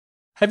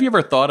Have you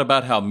ever thought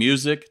about how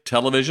music,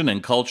 television,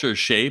 and culture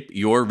shape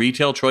your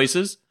retail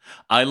choices?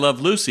 I Love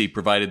Lucy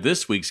provided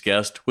this week's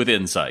guest with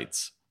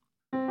insights.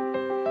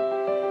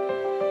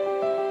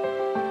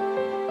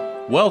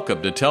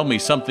 Welcome to Tell Me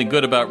Something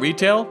Good About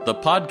Retail, the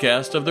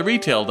podcast of The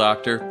Retail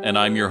Doctor, and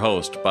I'm your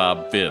host,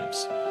 Bob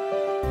Phibbs.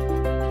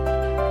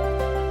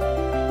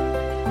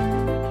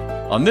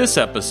 On this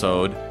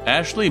episode,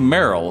 Ashley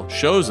Merrill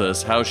shows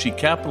us how she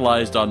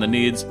capitalized on the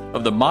needs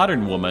of the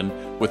modern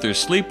woman with her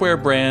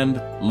sleepwear brand,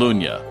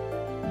 Lunya.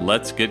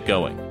 Let's get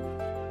going.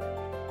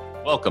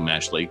 Welcome,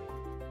 Ashley.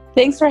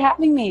 Thanks for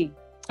having me.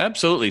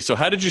 Absolutely. So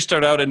how did you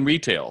start out in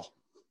retail?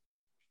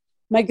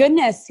 My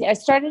goodness, I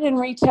started in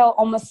retail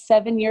almost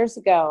 7 years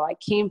ago. I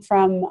came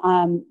from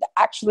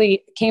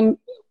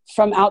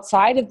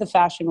outside of the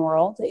fashion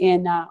world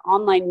in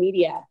online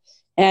media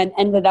and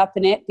ended up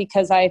in it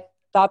because I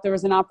thought there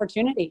was an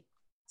opportunity.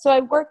 So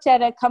I worked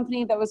at a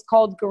company that was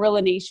called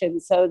Gorilla Nation.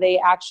 So they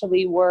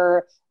actually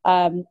were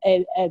a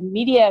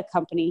media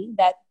company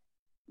that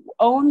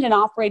owned and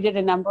operated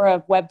a number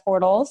of web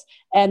portals,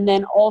 and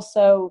then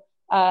also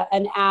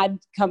an ad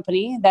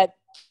company that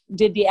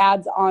did the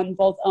ads on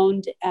both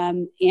owned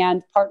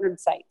and partnered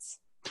sites.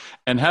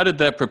 And how did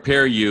that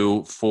prepare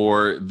you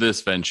for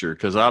this venture?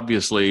 Because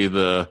obviously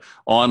the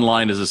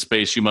online is a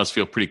space you must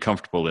feel pretty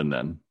comfortable in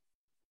then.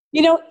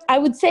 You know, I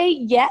would say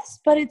yes,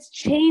 but it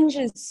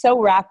changes so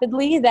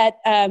rapidly that,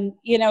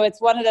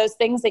 it's one of those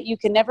things that you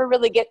can never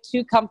really get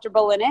too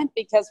comfortable in it,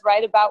 because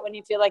right about when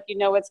you feel like you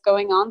know what's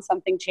going on,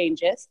 something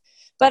changes.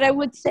 But I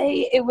would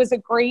say it was a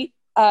great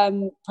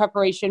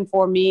preparation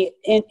for me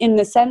in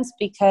the sense,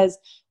 because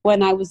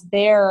when I was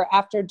there,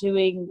 after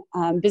doing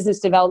business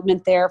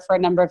development there for a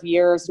number of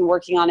years and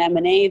working on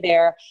M&A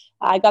there,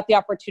 I got the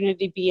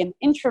opportunity to be an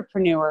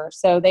intrapreneur.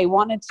 So they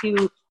wanted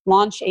to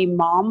launch a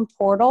mom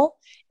portal,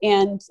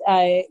 and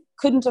I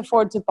couldn't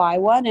afford to buy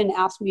one, and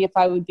asked me if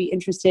I would be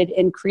interested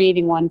in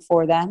creating one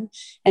for them.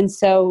 And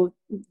so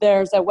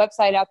there's a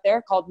website out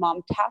there called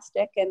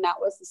Momtastic, and that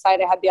was the site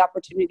I had the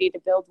opportunity to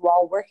build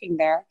while working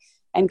there,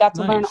 and got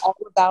to learn all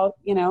about,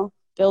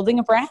 building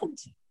a brand.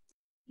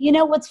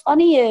 What's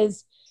funny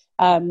is,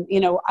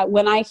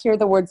 when I hear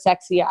the word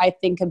sexy, I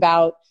think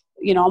about,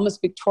 almost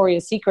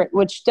Victoria's Secret,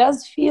 which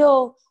does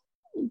feel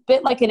a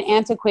bit like an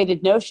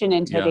antiquated notion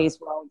in today's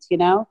world,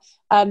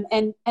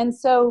 And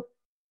so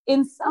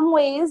in some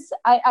ways,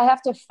 I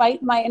have to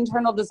fight my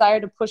internal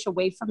desire to push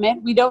away from it.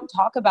 We don't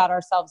talk about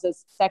ourselves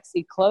as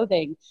sexy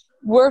clothing.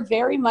 We're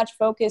very much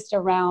focused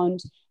around,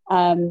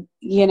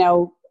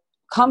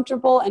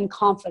 comfortable and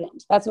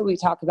confident. That's what we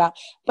talk about.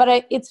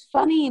 But it's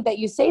funny that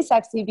you say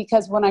sexy,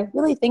 because when I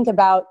really think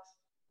about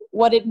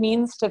what it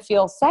means to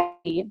feel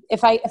sexy,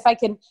 if I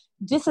can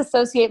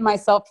disassociate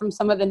myself from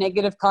some of the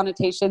negative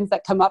connotations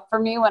that come up for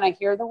me when I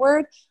hear the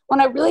word, when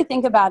I really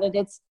think about it,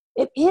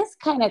 it is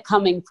kind of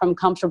coming from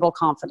comfortable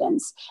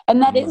confidence.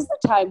 And that is the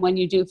time when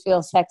you do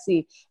feel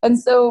sexy. And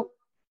so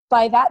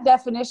by that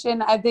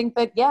definition, I think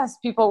that, yes,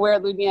 people wear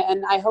Lunya,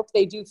 and I hope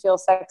they do feel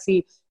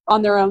sexy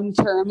on their own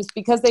terms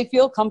because they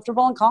feel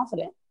comfortable and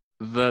confident.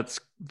 That's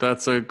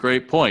a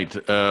great point.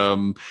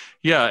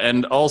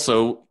 And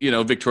also,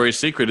 Victoria's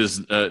Secret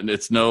is,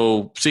 it's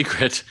no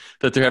secret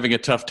that they're having a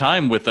tough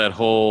time with that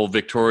whole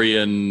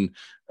Victorian,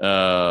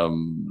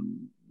 kind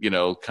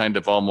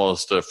of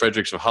almost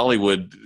Fredericks of Hollywood